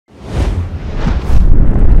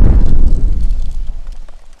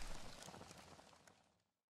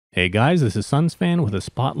Hey guys, this is SUNSfan with a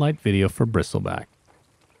spotlight video for Bristleback.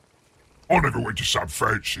 I never went to some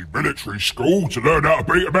fancy military school to learn how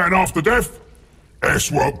to beat a man after death.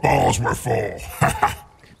 That's what bars were for.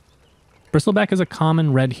 Bristleback is a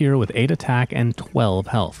common red hero with 8 attack and 12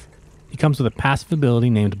 health. He comes with a passive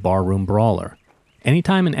ability named Barroom Brawler.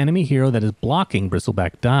 Anytime an enemy hero that is blocking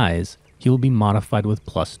Bristleback dies, he will be modified with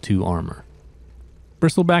 +2 armor.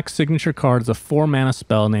 Bristleback's signature card is a 4-mana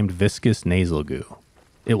spell named Viscous Nasal Goo.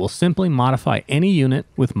 It will simply modify any unit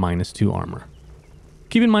with -2 armor.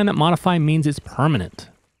 Keep in mind that modify means it's permanent.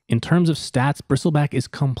 In terms of stats, Bristleback is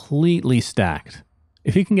completely stacked.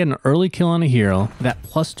 If you can get an early kill on a hero, that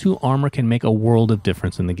 +2 armor can make a world of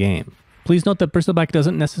difference in the game. Please note that Bristleback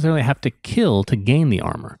doesn't necessarily have to kill to gain the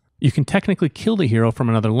armor. You can technically kill the hero from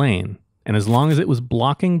another lane, and as long as it was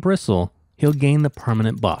blocking Bristle, he'll gain the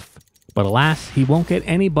permanent buff. But alas, he won't get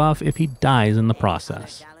any buff if he dies in the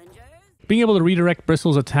process. Being able to redirect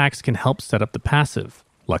Bristle's attacks can help set up the passive.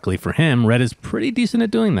 Luckily for him, Red is pretty decent at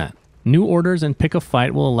doing that. New orders and Pick a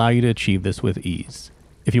Fight will allow you to achieve this with ease.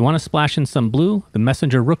 If you want to splash in some blue, the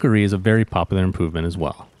Messenger Rookery is a very popular improvement as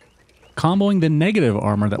well. Comboing the negative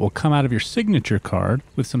armor that will come out of your signature card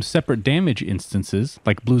with some separate damage instances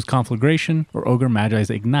like Blue's Conflagration or Ogre Magi's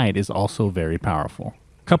Ignite is also very powerful.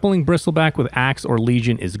 Coupling Bristleback with Axe or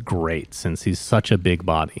Legion is great since he's such a big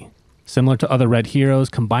body. Similar to other red heroes,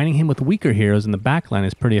 combining him with weaker heroes in the backline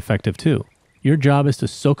is pretty effective too. Your job is to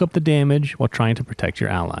soak up the damage while trying to protect your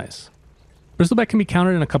allies. Bristleback can be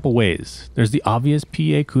countered in a couple ways. There's the obvious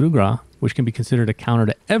PA coup de grace, which can be considered a counter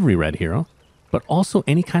to every red hero, but also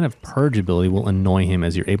any kind of purge ability will annoy him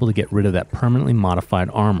as you're able to get rid of that permanently modified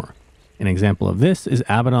armor. An example of this is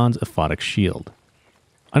Abaddon's Aphotic Shield.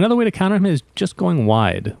 Another way to counter him is just going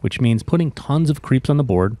wide, which means putting tons of creeps on the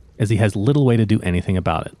board as he has little way to do anything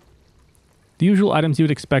about it. The usual items you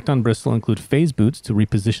would expect on Bristle include Phase Boots to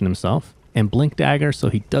reposition himself, and Blink Dagger so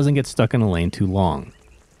he doesn't get stuck in a lane too long.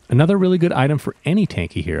 Another really good item for any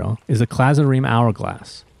tanky hero is a Klazarim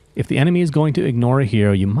Hourglass. If the enemy is going to ignore a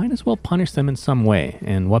hero, you might as well punish them in some way,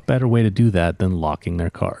 and what better way to do that than locking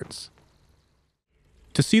their cards.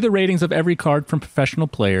 To see the ratings of every card from professional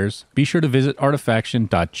players, be sure to visit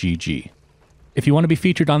artifaction.gg. If you want to be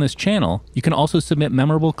featured on this channel, you can also submit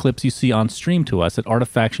memorable clips you see on stream to us at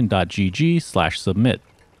artifaction.gg/submit.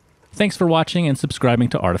 Thanks for watching and subscribing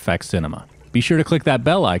to Artifact Cinema. Be sure to click that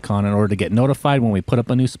bell icon in order to get notified when we put up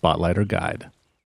a new spotlight or guide.